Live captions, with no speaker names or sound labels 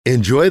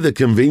Enjoy the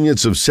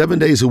convenience of 7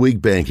 days a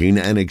week banking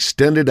and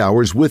extended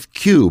hours with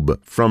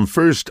Cube from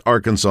First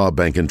Arkansas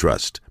Bank and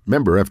Trust.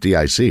 Member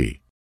FDIC.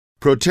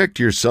 Protect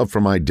yourself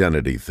from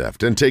identity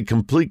theft and take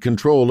complete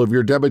control of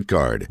your debit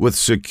card with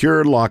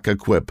Secure Lock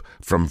Equip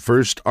from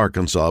First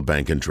Arkansas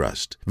Bank and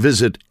Trust.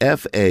 Visit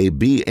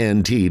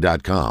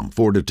FABNT.com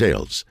for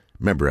details.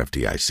 Member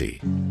FDIC.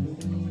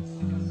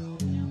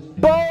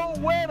 Bo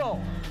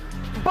Whittle!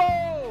 Bo!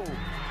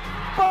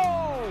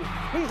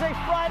 He's a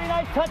Friday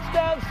night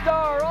touchdown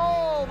star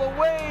all the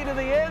way to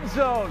the end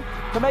zone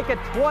to make it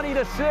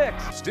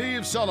 20-6.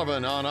 Steve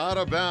Sullivan on Out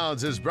of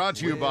Bounds is brought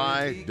to you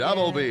by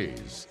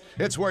Doublebees.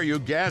 It's where you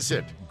gas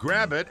it,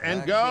 grab it,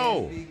 and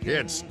go.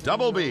 It's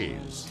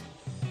Doublebees.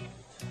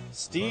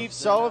 Steve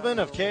Sullivan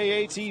of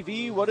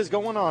KATV, what is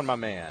going on, my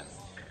man?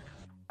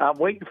 I'm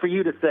waiting for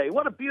you to say,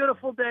 what a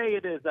beautiful day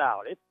it is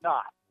out. It's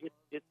not.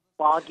 It's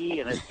foggy,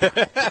 and it's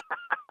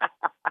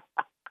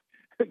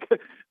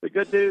the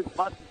good news,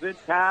 Bus is in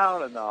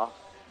town, and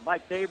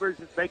Mike Neighbors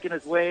is making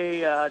his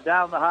way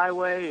down the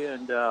highway,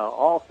 and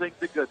all things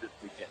are good this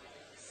weekend.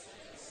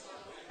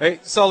 Hey,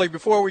 Sully,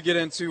 before we get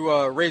into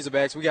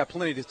Razorbacks, we got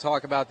plenty to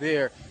talk about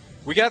there.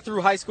 We got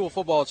through high school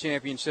football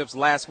championships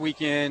last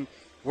weekend.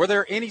 Were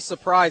there any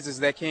surprises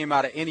that came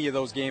out of any of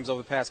those games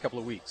over the past couple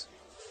of weeks?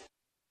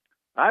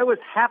 I was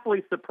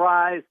happily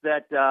surprised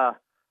that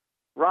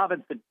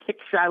Robinson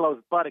kicked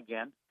Shiloh's butt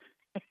again.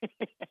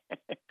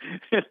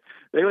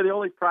 They were the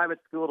only private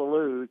school to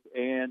lose,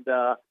 and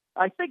I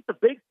think the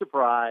big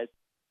surprise,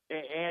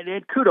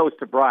 and kudos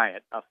to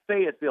Bryant,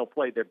 Fayetteville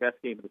played their best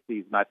game of the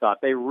season, I thought.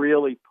 They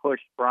really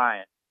pushed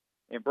Bryant,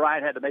 and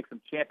Bryant had to make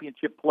some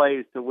championship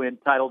plays to win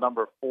title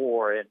number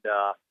 4, and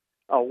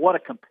what a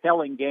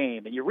compelling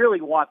game, and you really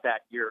want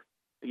that, your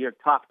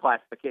top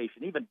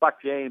classification. Even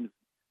Buck James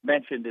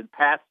mentioned in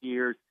past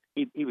years,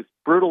 he was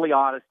brutally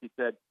honest. He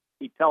said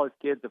he'd tell his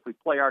kids, if we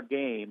play our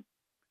game,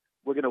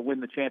 we're going to win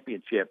the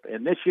championship.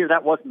 And this year,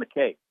 that wasn't the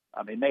case.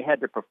 I mean, they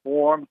had to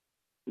perform.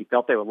 He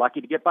felt they were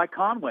lucky to get by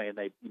Conway, and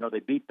they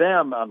beat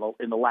them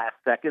in the last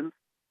seconds.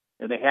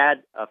 And they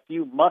had a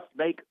few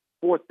must-make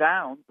fourth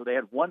downs. So they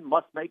had one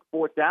must-make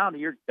fourth down,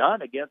 and you're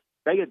done against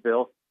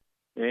Fayetteville.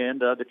 And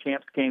the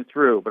champs came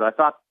through. But I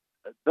thought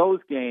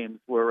those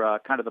games were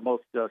kind of the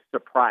most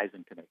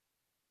surprising to me.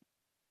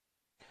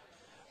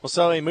 Well,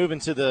 Sully,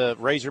 moving to the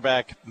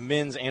Razorback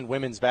men's and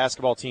women's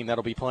basketball team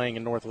that'll be playing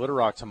in North Little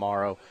Rock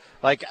tomorrow.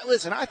 Like,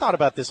 listen, I thought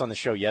about this on the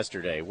show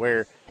yesterday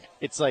where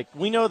it's like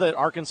we know that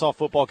Arkansas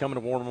football coming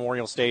to War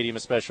Memorial Stadium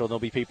is special. There'll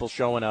be people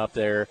showing up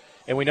there.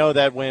 And we know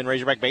that when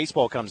Razorback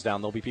baseball comes down,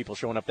 there'll be people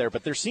showing up there.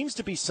 But there seems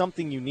to be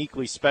something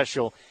uniquely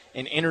special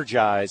and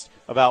energized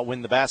about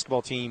when the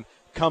basketball team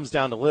comes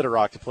down to Little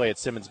Rock to play at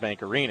Simmons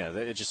Bank Arena.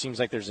 It just seems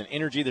like there's an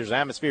energy, there's an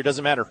atmosphere. It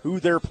doesn't matter who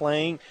they're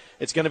playing.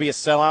 It's going to be a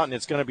sellout, and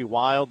it's going to be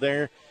wild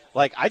there.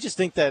 Like, I just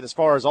think that as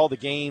far as all the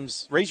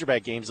games,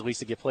 Razorback games at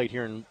least that get played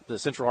here in the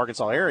Central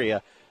Arkansas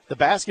area, the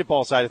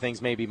basketball side of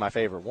things may be my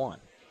favorite one.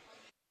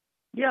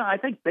 Yeah, I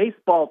think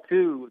baseball,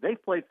 too.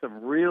 They've played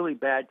some really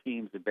bad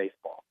teams in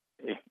baseball,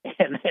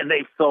 and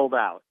they've sold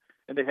out,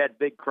 and they've had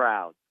big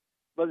crowds.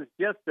 But it's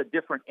just a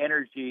different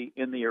energy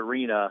in the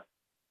arena.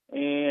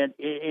 And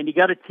you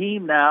got a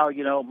team now,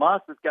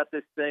 Muss has got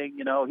this thing,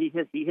 he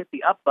hit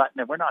the up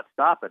button, and we're not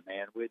stopping,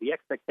 man. The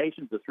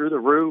expectations are through the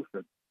roof,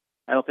 and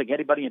I don't think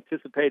anybody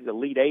anticipated the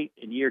Elite Eight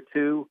in year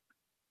 2.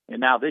 And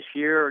now this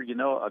year,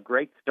 a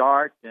great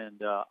start.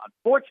 And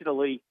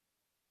unfortunately,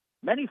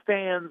 many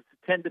fans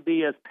tend to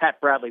be, as Pat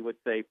Bradley would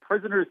say,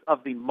 prisoners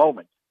of the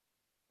moment.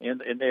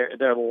 And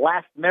their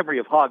last memory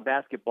of Hog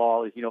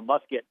basketball is,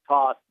 Muss get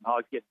tossed and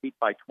Hogs get beat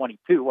by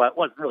 22. Well, it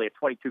wasn't really a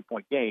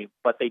 22-point game,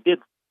 but they did.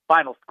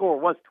 Final score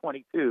was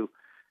 22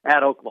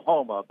 at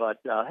Oklahoma.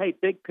 But, hey,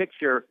 big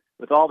picture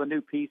with all the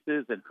new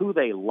pieces and who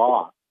they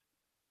lost.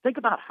 Think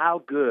about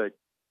how good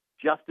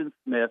Justin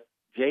Smith,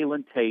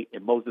 Jalen Tate,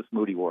 and Moses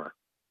Moody were.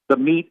 The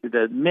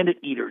minute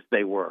eaters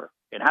they were,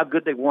 and how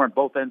good they were on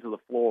both ends of the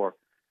floor.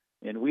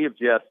 And we have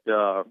just,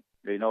 as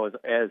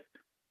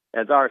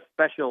our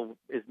special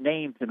is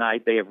named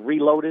tonight, they have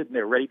reloaded and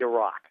they're ready to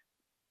rock.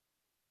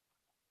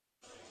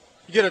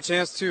 You get a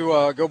chance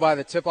to go by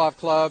the tip-off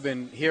club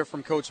and hear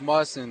from Coach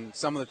Muss and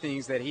some of the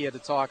things that he had to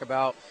talk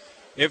about.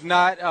 If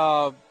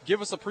not,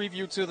 give us a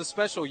preview to the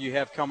special you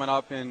have coming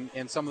up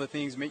and some of the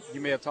things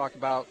you may have talked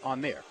about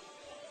on there.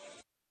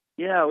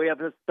 Yeah, we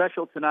have a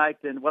special tonight,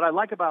 and what I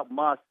like about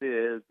Muss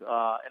is,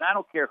 and I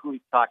don't care who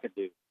he's talking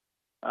to,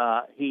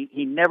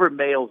 he never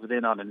mails it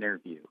in on an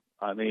interview.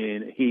 I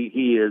mean,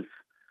 he is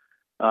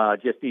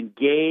just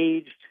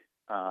engaged,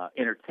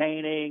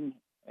 entertaining,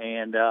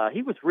 and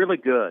he was really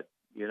good,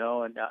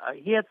 and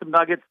he had some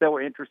nuggets that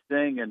were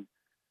interesting, and,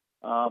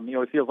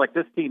 it feels like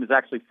this team is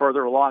actually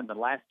further along than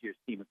last year's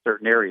team in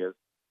certain areas,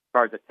 as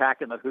far as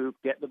attacking the hoop,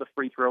 getting to the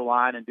free throw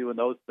line, and doing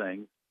those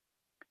things.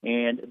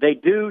 And they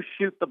do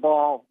shoot the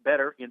ball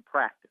better in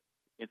practice.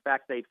 In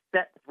fact, they've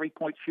set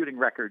three-point shooting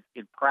records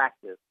in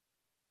practice.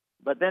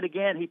 But then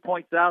again, he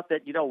points out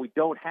that, we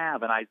don't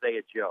have an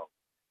Isaiah Joe.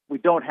 We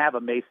don't have a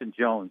Mason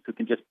Jones who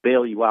can just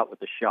bail you out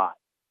with a shot.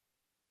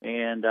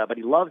 And but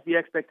he loves the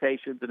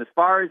expectations. And as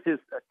far as his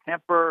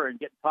temper and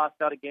getting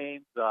tossed out of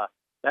games,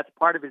 that's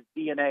part of his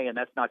DNA, and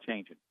that's not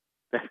changing.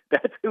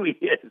 That's who he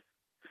is.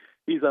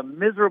 He's a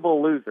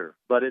miserable loser.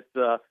 But it's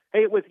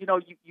hey, it was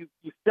you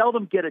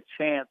seldom get a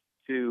chance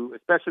to,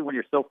 especially when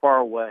you're so far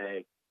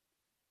away,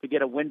 to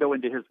get a window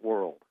into his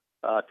world,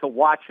 to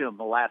watch him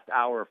the last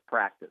hour of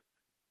practice,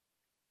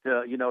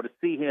 to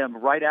see him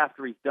right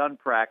after he's done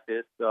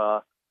practice.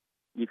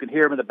 You can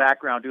hear him in the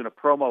background doing a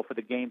promo for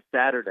the game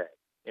Saturday.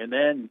 And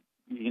then,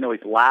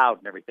 he's loud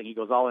and everything. He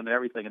goes all in and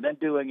everything. And then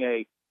doing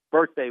a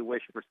birthday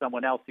wish for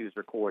someone else he was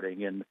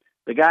recording. And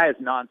the guy is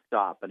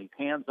nonstop, and he's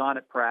hands-on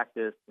at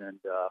practice. And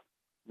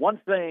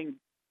one thing,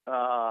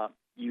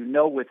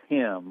 with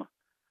him,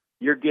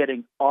 you're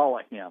getting all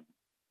of him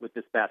with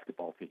this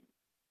basketball team.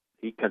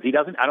 Because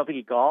I don't think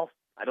he golfs.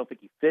 I don't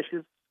think he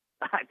fishes.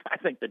 I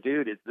think the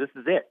dude this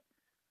is it.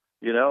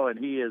 And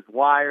he is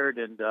wired,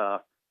 and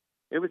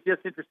it was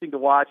just interesting to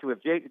watch. We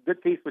have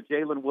good piece with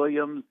Jalen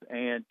Williams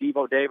and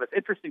Devo Davis.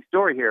 Interesting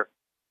story here.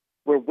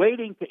 We're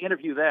waiting to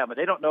interview them, and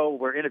they don't know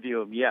we're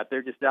interviewing them yet.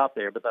 They're just out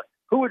there. But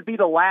who would be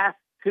the last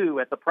two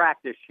at the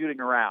practice shooting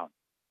around,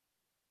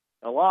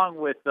 along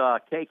with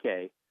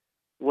KK,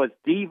 was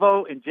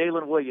Devo and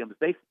Jalen Williams.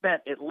 They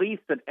spent at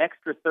least an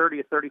extra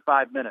 30 or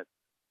 35 minutes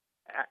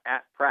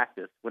at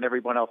practice when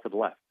everyone else had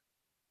left.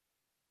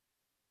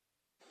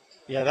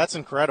 Yeah, that's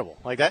incredible.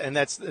 Like that, and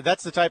that's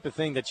the type of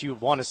thing that you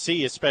want to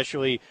see,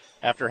 especially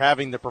after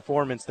having the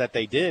performance that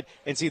they did.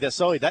 And see that,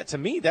 Sully, that to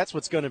me, that's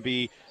what's going to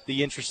be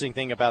the interesting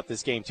thing about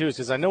this game too, is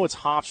because I know it's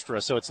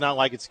Hofstra, so it's not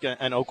like it's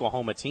an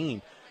Oklahoma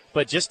team,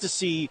 but just to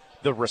see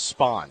the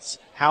response,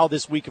 how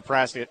this week of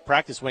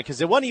practice went,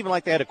 because it wasn't even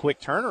like they had a quick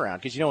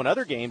turnaround. Because in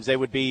other games they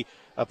would be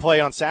a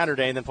play on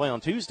Saturday and then play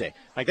on Tuesday.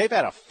 Like they've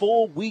had a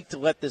full week to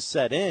let this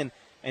set in,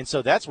 and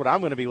so that's what I'm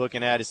going to be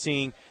looking at, is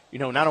seeing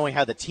not only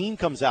how the team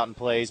comes out and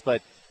plays,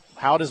 but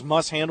how does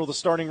Muss handle the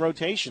starting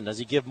rotation? Does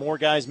he give more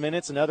guys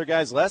minutes and other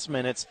guys less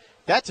minutes?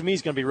 That, to me,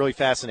 is going to be really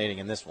fascinating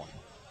in this one.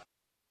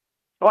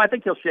 Oh, I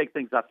think he'll shake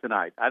things up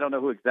tonight. I don't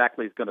know who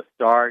exactly is going to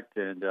start,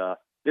 and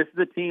this is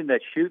a team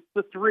that shoots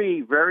the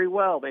three very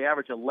well. They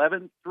average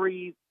 11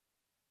 threes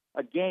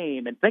a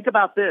game. And think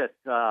about this.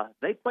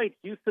 They played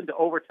Houston to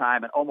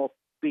overtime and almost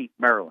beat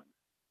Maryland.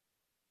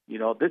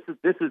 This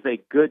is a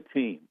good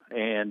team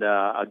and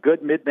a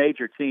good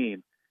mid-major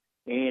team.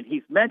 And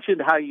he's mentioned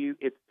how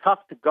it's tough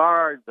to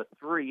guard the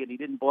three, and he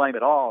didn't blame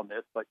it all on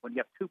this, but when you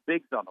have two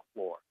bigs on the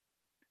floor.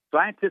 So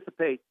I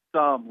anticipate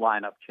some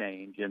lineup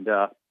change. And,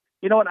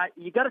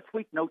 you got to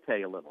tweak Note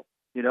a little.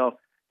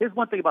 Here's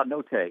one thing about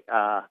Note.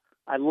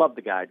 I love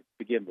the guy to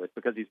begin with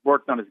because he's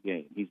worked on his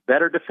game. He's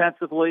better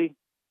defensively.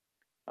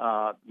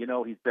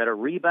 He's better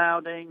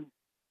rebounding.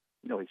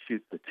 He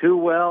shoots the two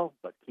well,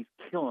 but he's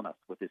killing us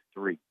with his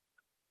three,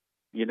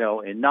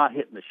 and not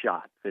hitting the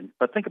shots.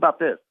 But think about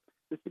this.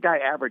 This guy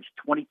averaged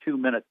 22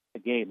 minutes a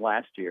game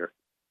last year,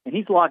 and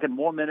he's logging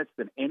more minutes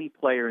than any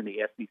player in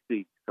the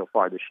SEC so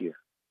far this year.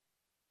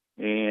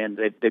 And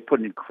they put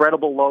an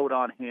incredible load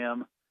on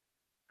him.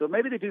 So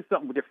maybe they do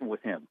something different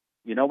with him.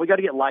 We got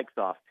to get Likes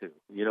off too,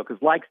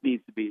 because Likes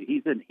needs to be,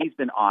 he's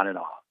been on and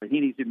off, but he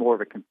needs to be more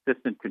of a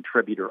consistent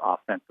contributor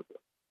offensively.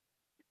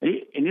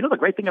 And the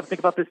great thing I think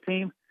about this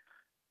team,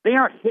 they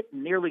aren't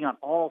hitting nearly on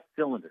all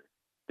cylinders.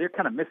 They're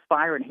kind of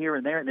misfiring here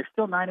and there, and they're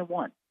still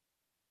 9-1.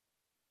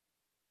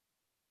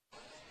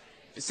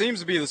 It seems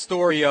to be the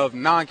story of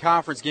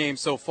non-conference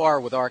games so far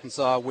with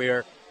Arkansas,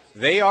 where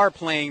they are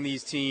playing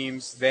these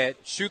teams that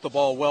shoot the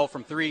ball well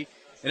from three.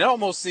 And it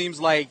almost seems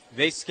like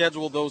they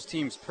schedule those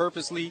teams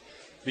purposely,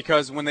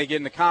 because when they get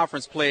into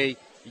conference play,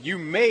 you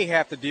may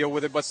have to deal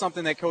with it. But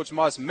something that Coach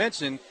Muss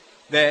mentioned,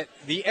 that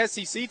the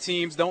SEC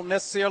teams don't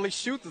necessarily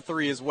shoot the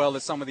three as well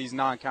as some of these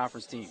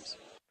non-conference teams.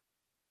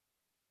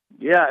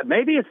 Yeah,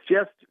 maybe it's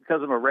just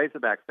because I'm a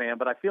Razorback fan,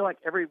 but I feel like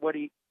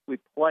everybody we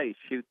play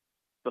shoots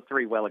the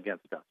three well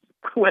against us,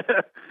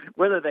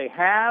 whether they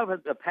have in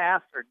the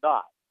past or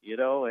not,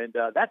 and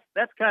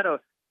that's kind of,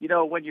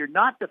 when you're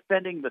not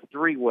defending the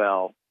three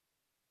well,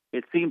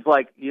 it seems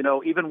like,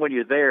 even when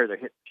you're there, they're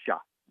hitting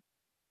shots.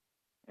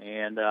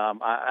 And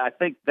I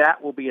think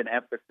that will be an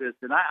emphasis.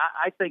 And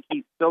I think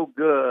he's so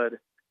good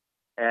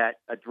at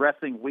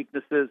addressing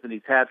weaknesses, and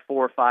he's had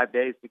 4 or 5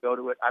 days to go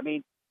to it. I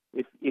mean,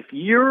 if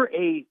you're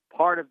a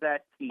part of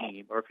that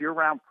team, or if you're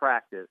around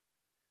practice,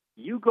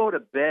 you go to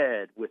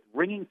bed with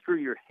ringing through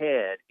your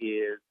head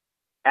is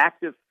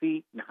active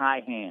feet and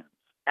high hands.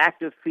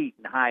 Active feet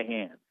and high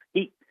hands.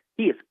 He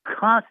is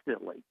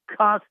constantly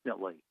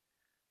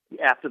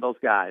after those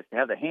guys to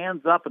have the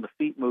hands up and the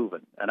feet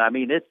moving. And I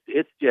mean,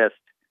 it's just,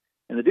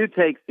 and the dude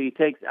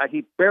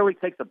he barely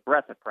takes a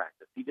breath at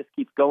practice. He just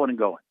keeps going and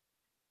going.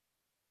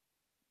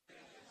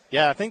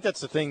 Yeah, I think that's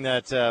the thing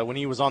that when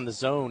he was on the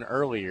zone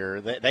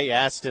earlier, they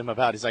asked him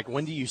about, he's like,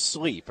 when do you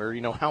sleep? Or,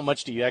 how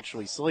much do you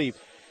actually sleep?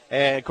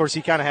 And, of course,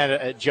 he kind of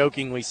had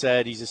jokingly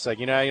said, he's just like,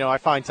 I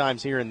find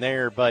times here and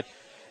there. But,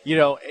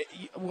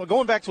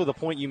 going back to the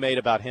point you made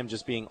about him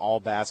just being all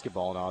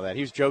basketball and all that,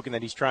 he was joking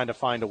that he's trying to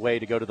find a way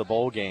to go to the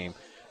bowl game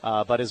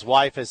But his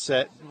wife has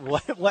said,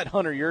 let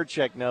Hunter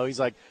Yurchek know.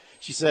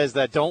 She says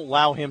that don't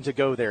allow him to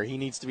go there. He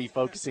needs to be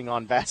focusing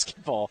on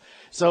basketball.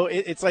 So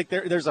it's like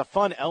there's a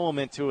fun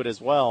element to it as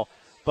well.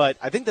 But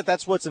I think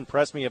that's what's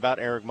impressed me about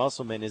Eric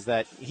Musselman is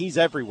that he's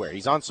everywhere.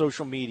 He's on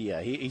social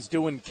media. He's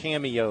doing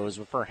cameos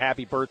for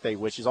happy birthday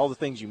wishes, all the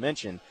things you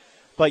mentioned.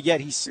 But yet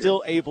he's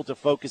still able to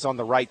focus on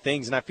the right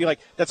things. And I feel like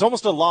that's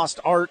almost a lost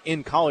art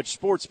in college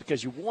sports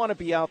because you want to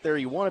be out there,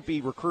 you want to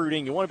be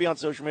recruiting, you want to be on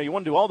social media, you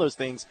want to do all those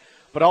things,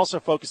 but also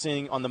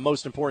focusing on the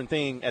most important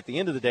thing at the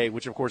end of the day,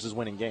 which, of course, is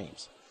winning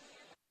games.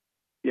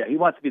 Yeah, he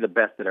wants to be the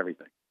best at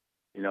everything.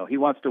 He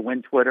wants to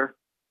win Twitter.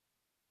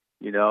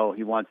 He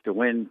wants to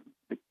win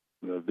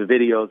the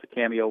videos, the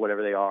cameo,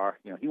 whatever they are.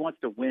 He wants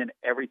to win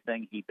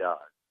everything he does.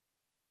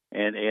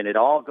 And it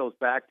all goes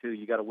back to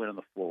you got to win on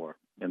the floor.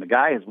 And the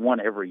guy has won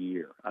every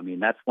year. I mean,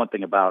 that's one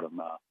thing about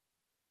him.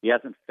 He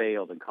hasn't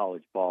failed in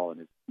college ball, and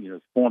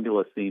his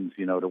formula seems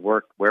to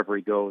work wherever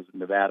he goes, in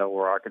Nevada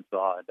or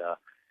Arkansas.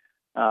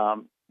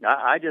 And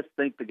I just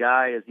think the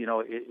guy is,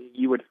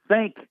 you would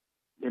think,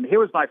 and here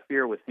was my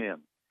fear with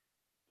him.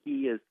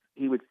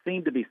 He would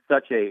seem to be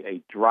such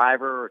a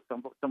driver or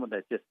someone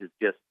that is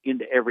just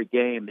into every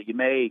game that you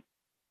may.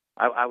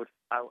 I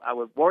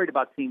was worried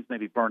about teams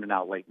maybe burning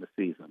out late in the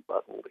season,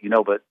 but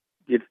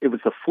it was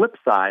the flip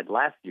side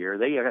last year.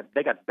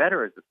 They got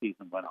better as the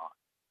season went on,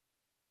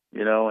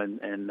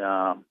 and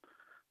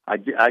I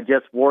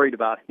just worried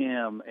about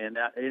him, and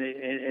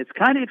it's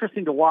kind of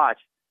interesting to watch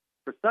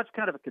for such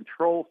kind of a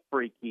control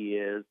freak he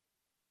is.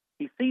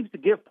 He seems to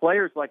give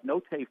players like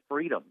Note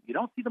freedom. You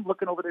don't see them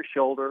looking over their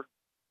shoulder.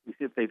 You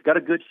see if they've got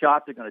a good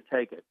shot, they're going to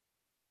take it.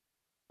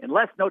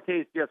 Unless Note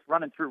is just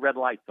running through red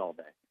lights all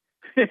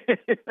day.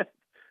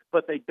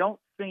 But they don't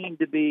seem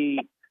to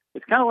be –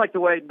 it's kind of like the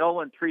way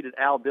Nolan treated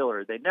Al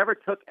Dillard. They never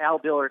took Al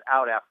Dillard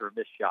out after a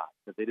missed shot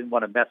because they didn't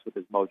want to mess with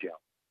his mojo.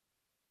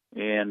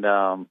 And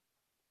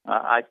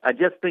I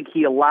just think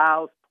he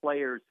allows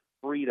players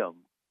freedom,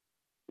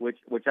 which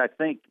I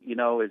think,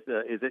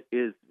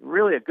 is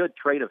really a good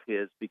trait of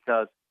his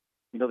because –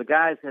 the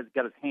guy has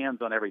got his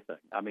hands on everything.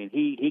 I mean,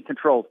 he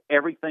controls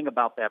everything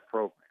about that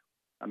program.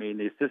 I mean,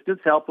 the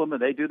assistants help him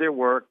and they do their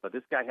work, but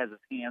this guy has his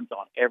hands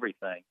on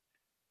everything.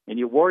 And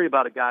you worry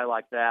about a guy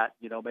like that,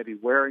 maybe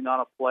wearing on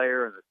a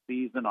player in a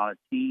season on a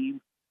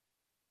team.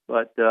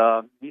 But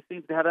he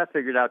seems to have that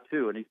figured out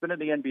too. And he's been in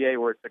the NBA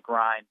where it's a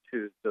grind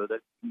too, so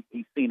that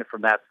he's seen it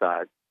from that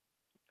side.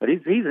 But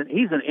he's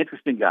an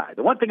interesting guy.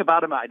 The one thing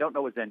about him, I don't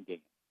know his end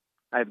game.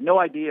 I have no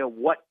idea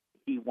what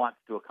he wants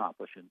to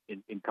accomplish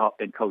in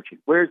coaching.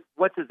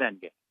 What's his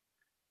end game?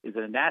 Is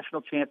it a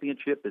national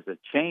championship? Does it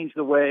change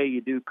the way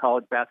you do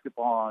college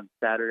basketball on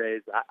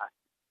Saturdays?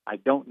 I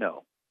don't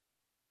know.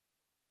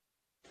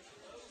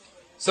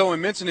 So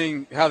in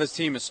mentioning how this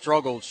team has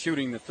struggled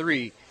shooting the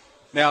three,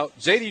 now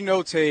J.D.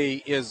 Note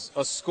is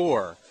a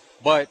scorer,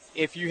 but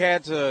if you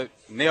had to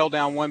nail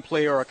down one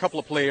player or a couple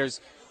of players,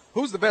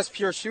 who's the best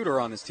pure shooter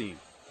on this team?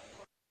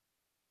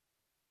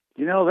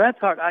 That's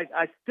hard.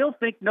 I still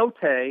think Note,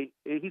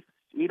 he's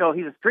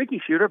a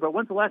streaky shooter, but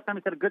when's the last time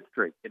he's had a good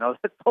streak? That's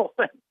the whole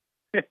thing.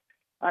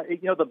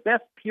 The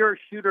best pure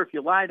shooter, if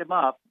you line him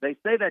up, they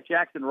say that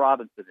Jackson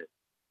Robinson is,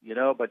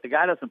 but the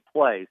guy doesn't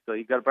play, so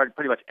you've got to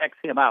pretty much X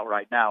him out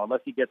right now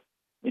unless he gets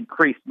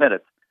increased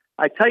minutes.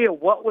 I tell you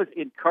what was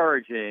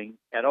encouraging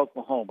at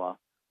Oklahoma,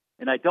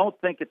 and I don't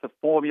think it's a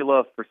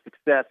formula for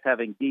success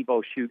having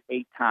Debo shoot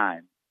 8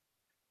 times,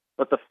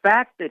 but the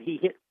fact that he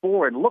hit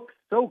 4 and looked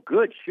so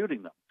good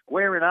shooting them,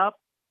 squaring up,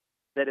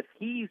 that if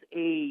he's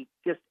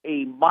just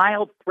a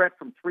mild threat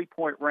from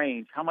 3-point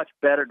range, how much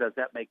better does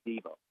that make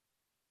Debo?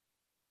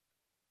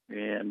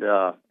 And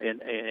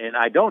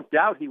I don't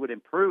doubt he would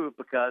improve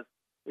because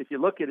if you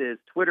look at his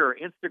Twitter or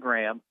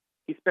Instagram,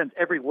 he spends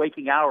every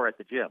waking hour at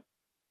the gym.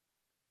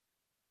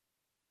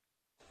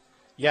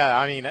 Yeah,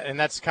 I mean, and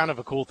that's kind of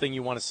a cool thing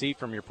you want to see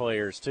from your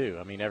players, too.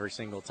 I mean, every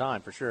single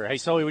time, for sure. Hey,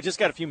 Sully, we just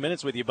got a few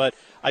minutes with you, but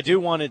I do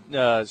want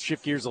to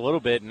shift gears a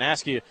little bit and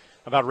ask you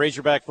about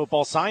Razorback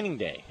football signing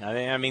day.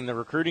 I mean, the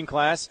recruiting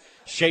class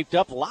shaped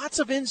up. Lots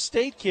of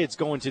in-state kids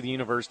going to the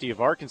University of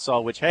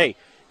Arkansas, which, hey,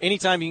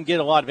 anytime you can get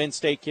a lot of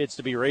in-state kids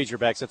to be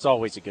Razorbacks, that's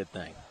always a good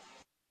thing.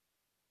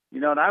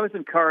 And I was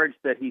encouraged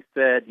that he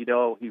said,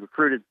 he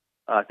recruited,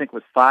 I think it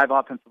was 5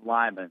 offensive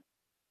linemen,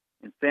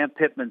 and Sam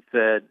Pittman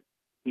said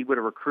he would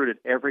have recruited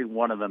every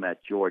one of them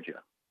at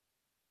Georgia.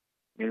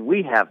 I mean,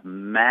 we have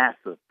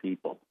massive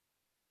people.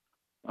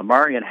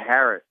 Amarian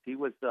Harris, he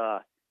was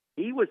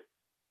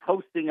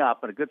posting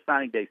up, on a good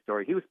signing day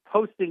story, he was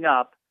posting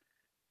up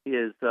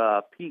his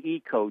PE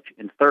coach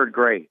in 3rd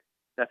grade.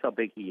 That's how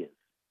big he is.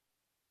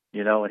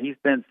 And he's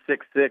been 6'6",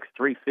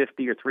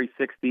 350 or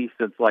 360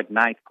 since like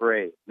 9th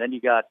grade. Then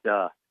you got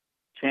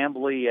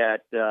Chambly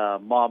at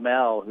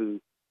Maumelle, who,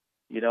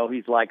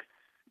 he's like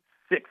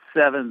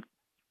 6'7",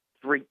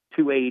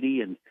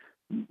 280, and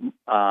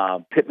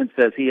Pittman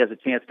says he has a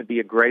chance to be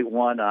a great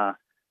one.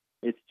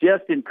 It's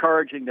just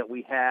encouraging that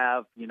we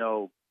have,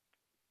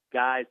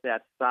 guys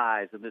that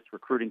size in this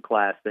recruiting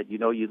class that,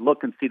 you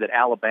look and see that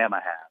Alabama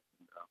has.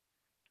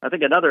 I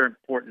think another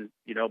important,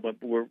 but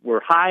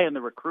we're high in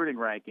the recruiting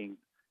rankings,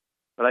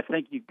 but I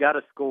think you've got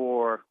to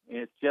score, and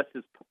it's just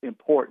as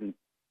important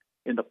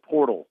in the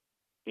portal.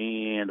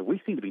 And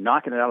we seem to be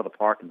knocking it out of the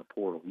park in the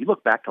portal. You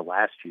look back to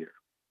last year,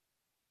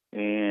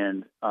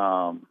 and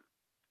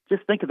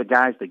just think of the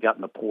guys they got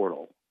in the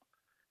portal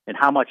and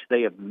how much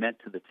they have meant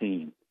to the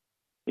team.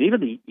 And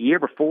even the year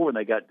before when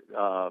they got,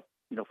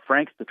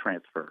 Franks to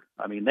transfer.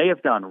 I mean, they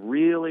have done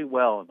really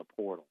well in the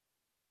portal.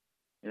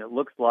 And it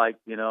looks like,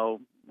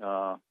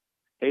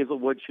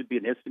 Hazelwood should be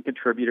an instant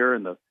contributor,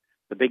 and the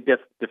big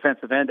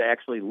defensive end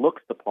actually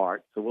looks the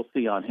part, so we'll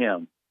see on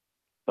him.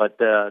 But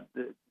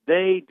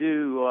they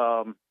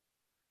do,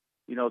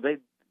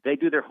 they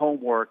do their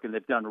homework, and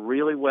they've done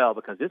really well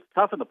because it's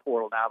tough in the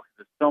portal now because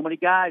there's so many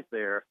guys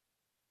there.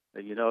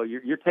 That,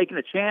 you're taking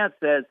a chance.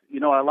 As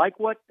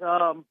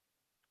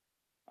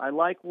I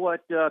like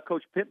what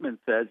Coach Pittman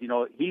says.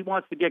 He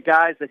wants to get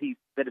guys that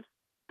have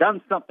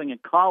done something in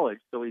college,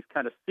 so he's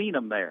kind of seen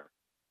them there.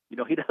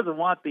 He doesn't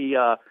want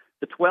the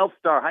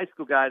 12-star high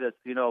school guy that's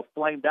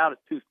flamed out at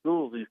 2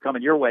 schools and he's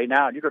coming your way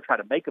now, and you're going to try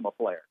to make him a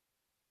player.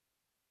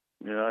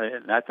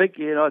 And I think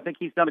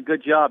he's done a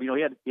good job. He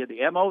had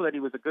the MO that he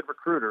was a good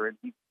recruiter, and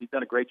he's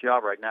done a great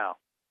job right now.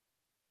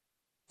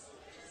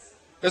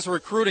 This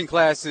recruiting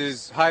class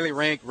is highly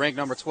ranked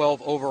number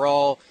 12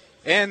 overall,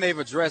 and they've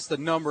addressed a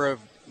number of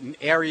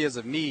areas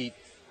of need.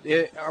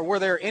 Were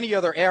there any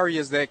other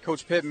areas that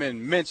Coach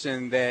Pittman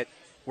mentioned that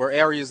were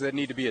areas that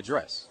need to be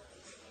addressed?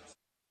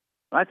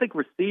 I think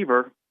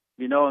receiver,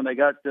 and they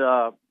got,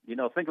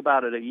 think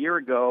about it. A year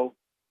ago,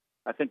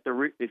 I think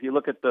if you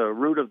look at the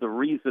root of the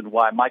reason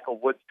why Michael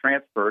Woods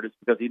transferred, it's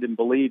because he didn't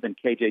believe in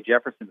KJ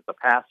Jefferson as a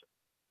passer.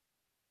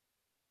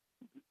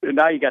 And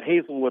now you got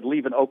Hazelwood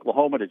leaving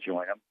Oklahoma to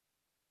join him.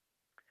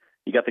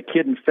 You got the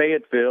kid in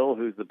Fayetteville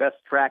who's the best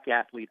track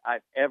athlete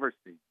I've ever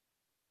seen.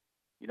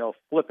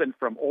 Flipping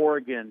from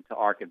Oregon to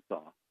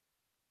Arkansas.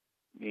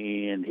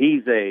 And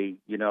he's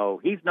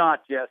he's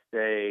not just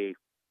a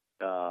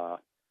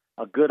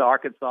good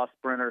Arkansas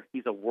sprinter.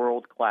 He's a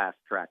world-class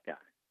track guy.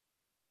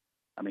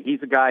 I mean,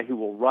 he's a guy who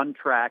will run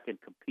track and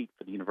compete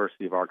for the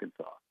University of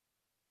Arkansas.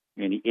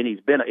 And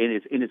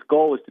his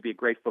goal is to be a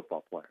great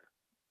football player.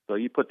 So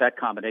you put that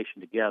combination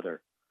together,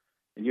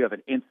 and you have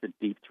an instant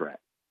deep threat.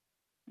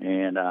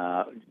 And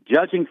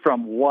judging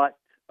from what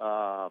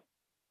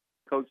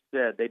Coach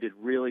said, they did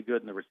really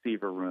good in the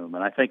receiver room.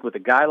 And I think with a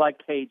guy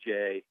like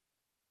KJ,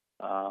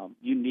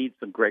 you need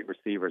some great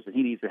receivers, and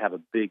he needs to have a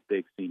big,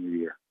 big senior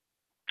year.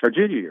 Or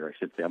junior year, I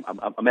should say.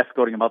 I'm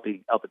escorting him out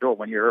the door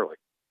 1 year early.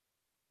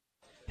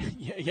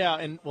 Yeah,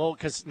 and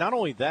because not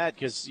only that,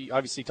 because you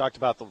obviously talked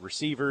about the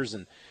receivers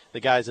and the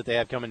guys that they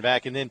have coming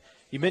back, and then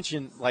you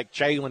mentioned like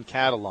Jalen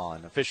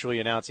Catalon officially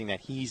announcing that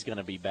he's going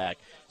to be back.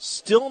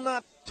 Still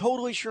not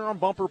totally sure on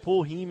Bumper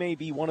Pool. He may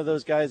be one of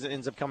those guys that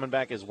ends up coming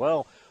back as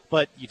well.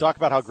 But you talk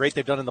about how great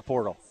they've done in the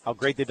portal, how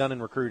great they've done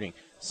in recruiting.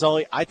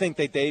 Sully, I think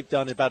that they've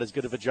done about as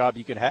good of a job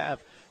you could have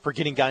for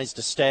getting guys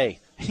to stay.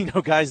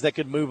 Guys that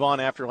could move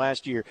on after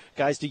last year,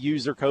 guys to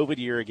use their COVID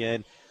year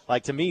again.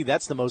 Like, to me,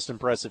 that's the most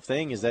impressive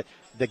thing is that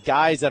the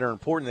guys that are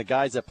important, the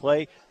guys that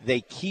play,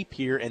 they keep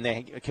here and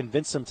they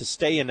convince them to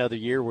stay another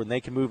year when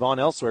they can move on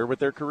elsewhere with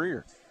their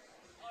career.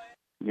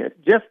 Yeah,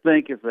 just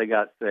think if they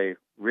got, say,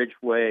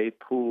 Ridgeway,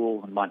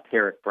 Poole, and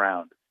Monteric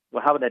Brown.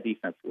 Well, how would that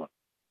defense look?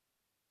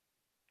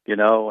 It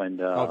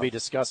would be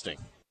disgusting.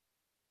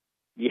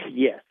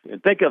 Yes,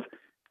 and think of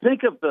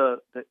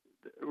the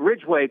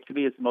Ridgeway. To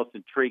me, is the most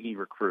intriguing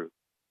recruit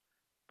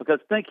because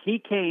he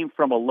came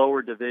from a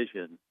lower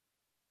division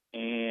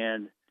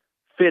and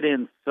fit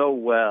in so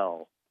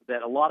well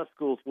that a lot of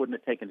schools wouldn't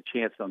have taken a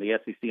chance on the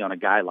SEC on a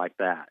guy like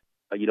that.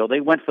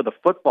 They went for the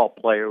football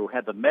player who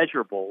had the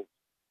measurables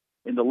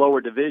in the lower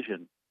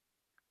division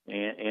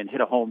and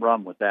hit a home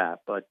run with that.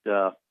 But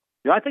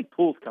I think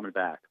Poole's coming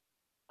back.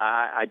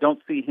 I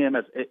don't see him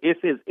as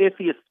if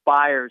he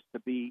aspires to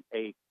be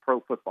a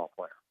pro football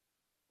player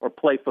or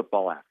play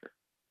football after.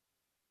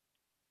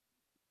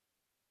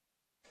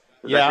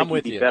 Yeah, I'm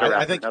with you.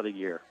 I think another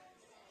year.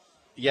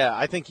 Yeah,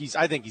 I think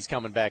he's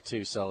coming back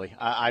too, Sully.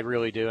 I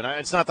really do, and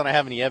it's not that I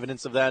have any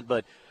evidence of that,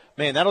 but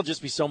man, that'll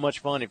just be so much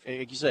fun. If,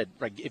 like you said,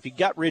 if you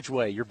got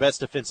Ridgeway, your best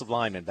defensive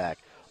lineman back,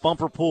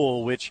 Bumper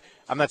Poole, which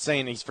I'm not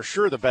saying he's for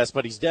sure the best,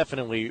 but he's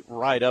definitely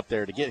right up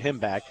there to get him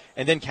back,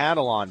 and then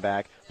Catalon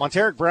back.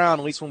 Monteric Brown,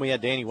 at least when we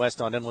had Danny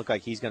West on, doesn't look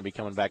like he's going to be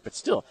coming back, but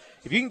still,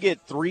 if you can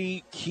get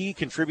 3 key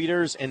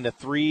contributors in the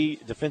 3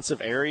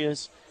 defensive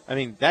areas, I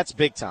mean, that's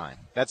big time.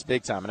 That's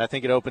big time, and I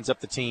think it opens up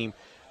the team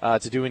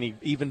to do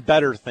even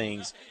better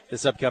things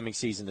this upcoming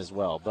season as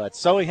well. But,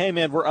 Sully, hey,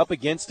 man, we're up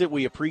against it.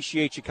 We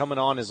appreciate you coming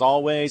on as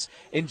always.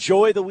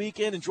 Enjoy the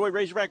weekend. Enjoy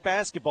Razorback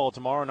basketball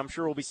tomorrow, and I'm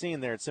sure we'll be seeing you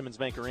there at Simmons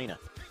Bank Arena.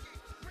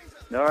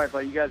 All right,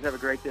 buddy. You guys have a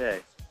great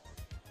day.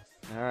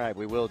 All right,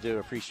 we will do.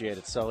 Appreciate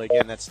it, Sully.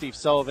 Again, that's Steve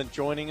Sullivan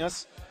joining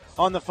us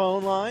on the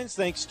phone lines,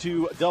 thanks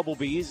to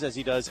Doublebees, as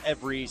he does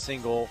every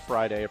single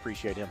Friday.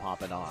 Appreciate him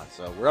hopping on.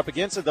 So we're up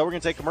against it, though. We're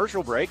going to take a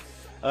commercial break.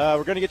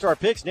 We're going to get to our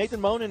picks. Nathan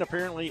Monin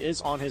apparently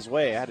is on his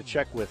way. I had to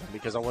check with him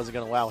because I wasn't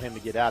going to allow him to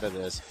get out of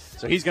this.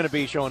 So he's going to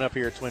be showing up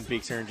here at Twin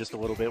Peaks here in just a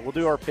little bit. We'll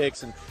do our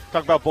picks and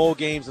talk about bowl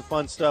games and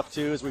fun stuff,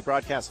 too, as we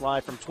broadcast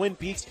live from Twin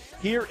Peaks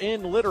here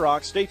in Little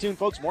Rock. Stay tuned,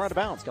 folks. More Out of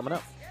Bounds coming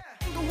up.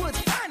 Inglewood's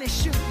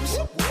finest shoes.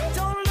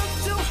 Don't look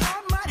too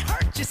hard, might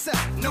hurt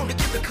yourself. Known to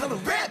give the color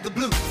red the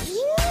blues.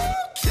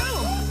 Kill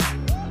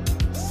 'em.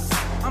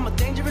 I'm a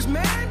dangerous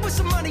man with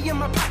some money in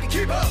my pocket.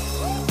 Keep up.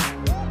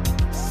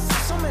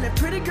 So many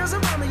pretty girls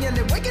around me and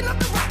they're waking up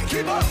the rocket.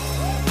 Keep up.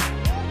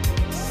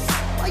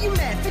 Why you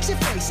mad? Fix your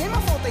face. Ain't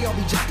my fault they all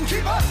be jocking.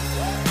 Keep up.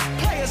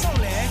 Players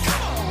only.